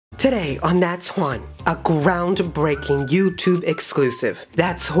Today on That's Juan, a groundbreaking YouTube exclusive.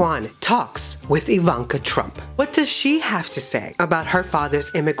 That's Juan talks with Ivanka Trump. What does she have to say about her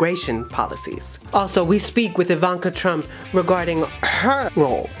father's immigration policies? Also, we speak with Ivanka Trump regarding her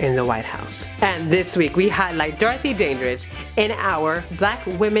role in the White House. And this week, we highlight Dorothy Dandridge in our Black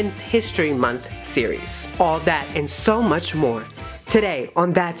Women's History Month series. All that and so much more today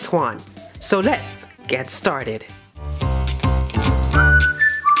on That's Juan. So let's get started.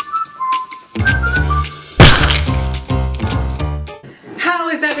 How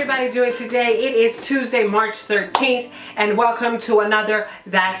is everybody doing today? It is Tuesday, March 13th, and welcome to another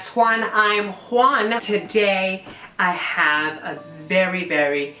That's Juan. I'm Juan. Today, I have a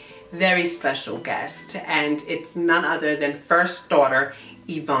very special guest, and it's none other than first daughter,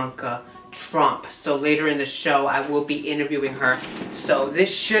 Ivanka Trump. So later in the show, I will be interviewing her. So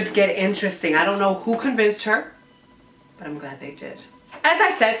this should get interesting. I don't know who convinced her, but I'm glad they did. As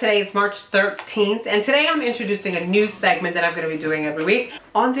I said, today is March 13th, and today I'm introducing a new segment that I'm going to be doing every week.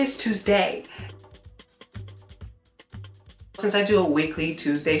 On this Tuesday, since I do a weekly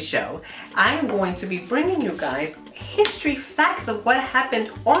Tuesday show, I am going to be bringing you guys history facts of what happened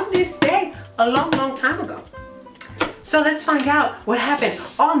on this day a long time ago. So let's find out what happened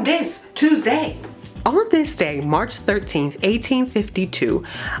on this Tuesday. On this day, March 13th, 1852,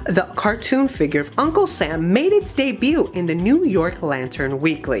 the cartoon figure of Uncle Sam made its debut in the New York Lantern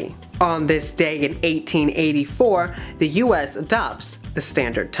Weekly. On this day in 1884, the U.S. adopts the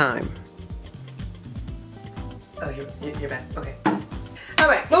Standard Time. Oh, you're back. Okay. All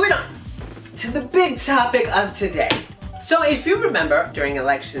right, moving on to the big topic of today. So if you remember, during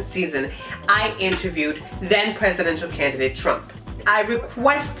election season, I interviewed then presidential candidate Trump. I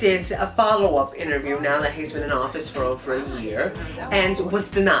requested a follow-up interview now that he's been in office for over a year and was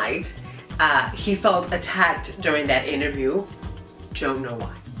denied. He felt attacked during that interview. Don't know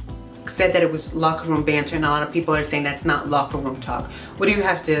why. Said that it was locker room banter, and a lot of people are saying that's not locker room talk. What do you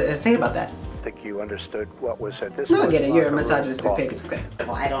have to say about that? I think you understood what was said. This No, I was get it. You're a locker room misogynistic talk. pig. It's okay.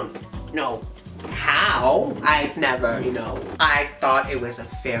 Well, I don't know how. I've never, I thought it was a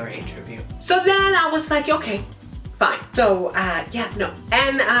fair interview. So then I was like, okay, fine. So, yeah, no.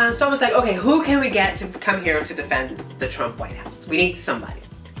 And so I was like, okay, who can we get to come here to defend the Trump White House? We need somebody.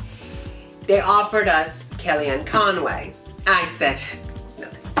 They offered us Kellyanne Conway. I said no.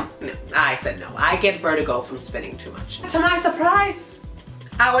 I said no. I get vertigo from spinning too much. To my surprise,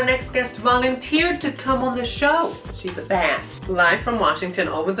 our next guest volunteered to come on the show. She's a fan. Live from Washington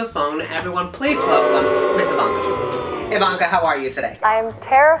over the phone. Everyone, please welcome Miss Ivanka Trump. Ivanka, how are you today? I'm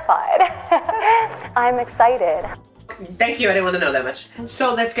terrified. I'm excited. Thank you. I didn't want to know that much.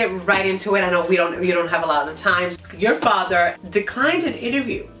 So let's get right into it. I know you don't have a lot of time. Your father declined an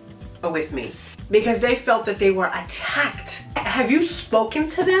interview with me because they felt that they were attacked. Have you spoken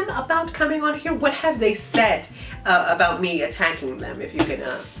to them about coming on here? What have they said about me attacking them? If you can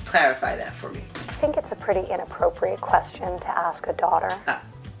clarify that for me. I think it's a pretty inappropriate question to ask a daughter.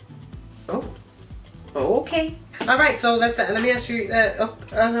 Oh, okay. All right. So let me ask you.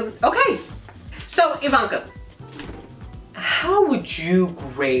 Okay. So Ivanka, how would you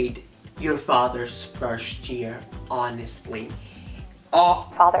grade your father's first year, honestly?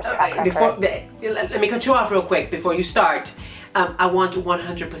 Father's track record. Let me cut you off real quick before you start. I want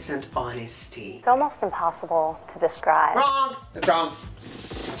 100% honesty. It's almost impossible to describe. Wrong. That's wrong.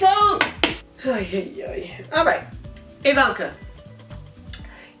 It's wrong. All right, Ivanka.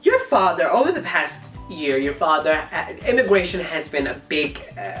 Your father, over the past year, immigration has been a big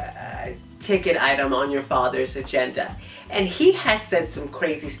ticket item on your father's agenda. And he has said some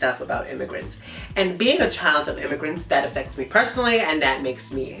crazy stuff about immigrants. And being a child of immigrants, that affects me personally, and that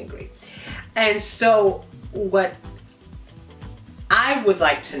makes me angry. And so what I would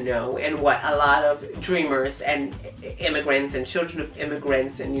like to know, and what a lot of dreamers and immigrants and children of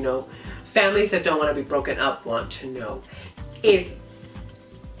immigrants and, families that don't want to be broken up want to know, is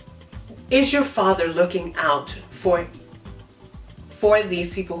your father looking out for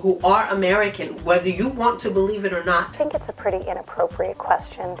these people who are American, whether you want to believe it or not? I think it's a pretty inappropriate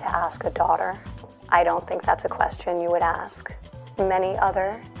question to ask a daughter. I don't think that's a question you would ask many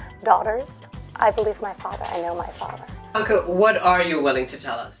other daughters. I believe my father. I know my father. Uncle, what are you willing to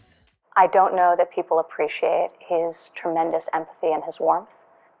tell us? I don't know that people appreciate his tremendous empathy and his warmth,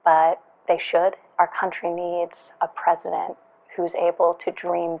 but they should. Our country needs a president who's able to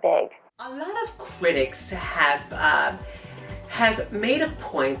dream big. A lot of critics have made a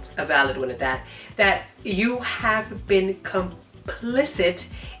point, a valid one at that you have been complicit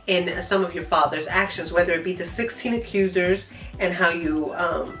in some of your father's actions, whether it be the 16 accusers and how you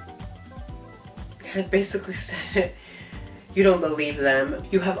have basically said You don't believe them.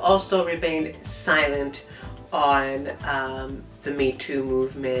 You have also remained silent on the Me Too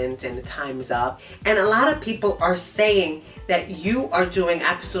movement and the Time's Up. And a lot of people are saying that you are doing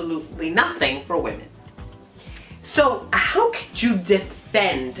absolutely nothing for women. So how could you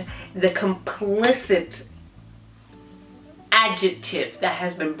defend the complicit adjective that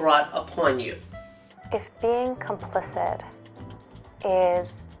has been brought upon you? If being complicit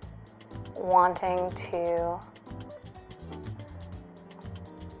is wanting to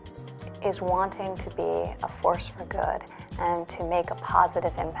be a force for good and to make a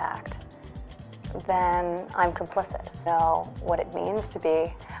positive impact, then I'm complicit. I know what it means to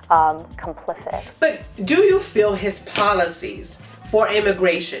be complicit. But do you feel his policies for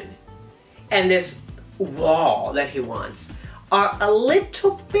immigration and this wall that he wants are a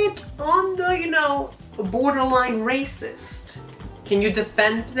little bit on the, borderline racist? Can you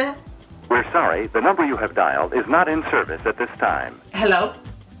defend that? We're sorry, the number you have dialed is not in service at this time. Hello?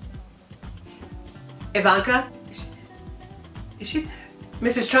 Ivanka? Is she there?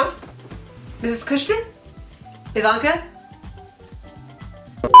 Mrs. Trump? Mrs. Kushner? Ivanka?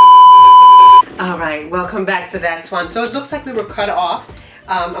 Alright, welcome back to That's One. So it looks like we were cut off.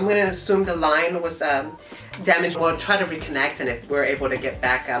 I'm going to assume the line was damaged. We'll try to reconnect, and if we're able to get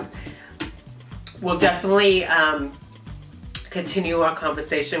back, we'll definitely continue our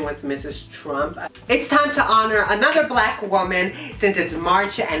conversation with Mrs. Trump. It's time to honor another black woman since it's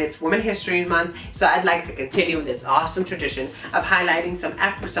March and it's Women's History Month. So I'd like to continue this awesome tradition of highlighting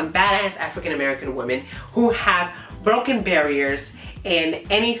some badass African American women who have broken barriers in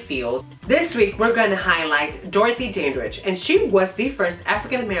any field. This week we're going to highlight Dorothy Dandridge, and she was the first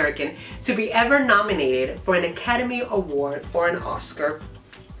African American to be ever nominated for an Academy Award or an Oscar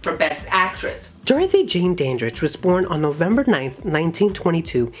for Best Actress. Dorothy Jean Dandridge was born on November 9th,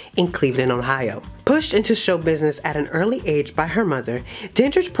 1922 in Cleveland, Ohio. Pushed into show business at an early age by her mother,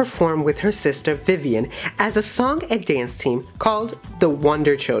 Dandridge performed with her sister Vivian as a song and dance team called the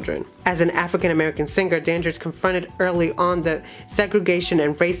Wonder Children. As an African American singer, Dandridge confronted early on the segregation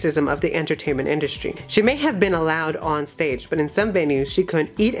and racism of the entertainment industry. She may have been allowed on stage, but in some venues she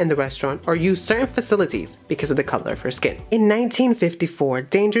couldn't eat in the restaurant or use certain facilities because of the color of her skin. In 1954,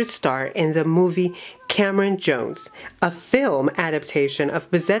 Dandridge starred in the movie Cameron Jones, a film adaptation of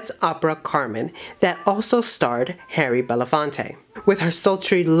Bizet's opera Carmen that also starred Harry Belafonte. With her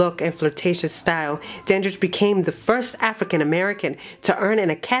sultry look and flirtatious style, Dandridge became the first African American to earn an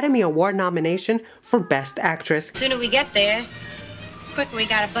Academy Award nomination for Best Actress. The sooner we get there, the quicker we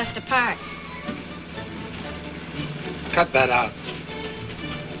gotta bust apart. Cut that out.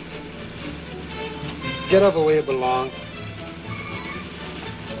 Get over where you belong.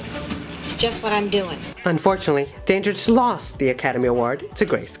 Just what I'm doing. Unfortunately, Dandridge lost the Academy Award to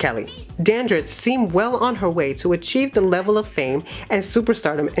Grace Kelly. Dandridge seemed well on her way to achieve the level of fame and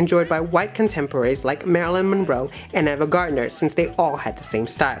superstardom enjoyed by white contemporaries like Marilyn Monroe and Ava Gardner, since they all had the same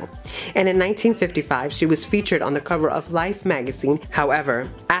style. And in 1955, she was featured on the cover of Life magazine. However,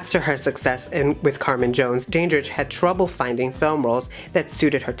 after her success with Carmen Jones, Dandridge had trouble finding film roles that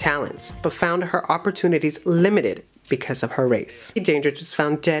suited her talents, but found her opportunities limited because of her race. Dandridge was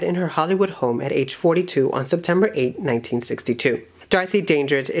found dead in her Hollywood home at age 42 on September 8, 1962. Dorothy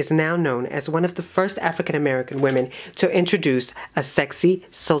Dandridge is now known as one of the first African American women to introduce a sexy,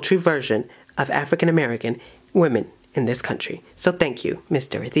 sultry version of African American women in this country. So thank you, Miss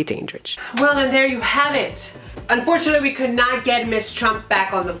Dorothy Dandridge. Well, and there you have it. Unfortunately, we could not get Miss Trump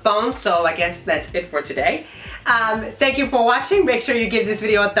back on the phone, so I guess that's it for today. Thank you for watching. Make sure you give this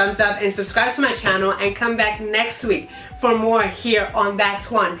video a thumbs up and subscribe to my channel, and come back next week for more here on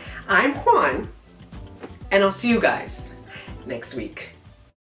That's One. I'm Juan, and I'll see you guys next week.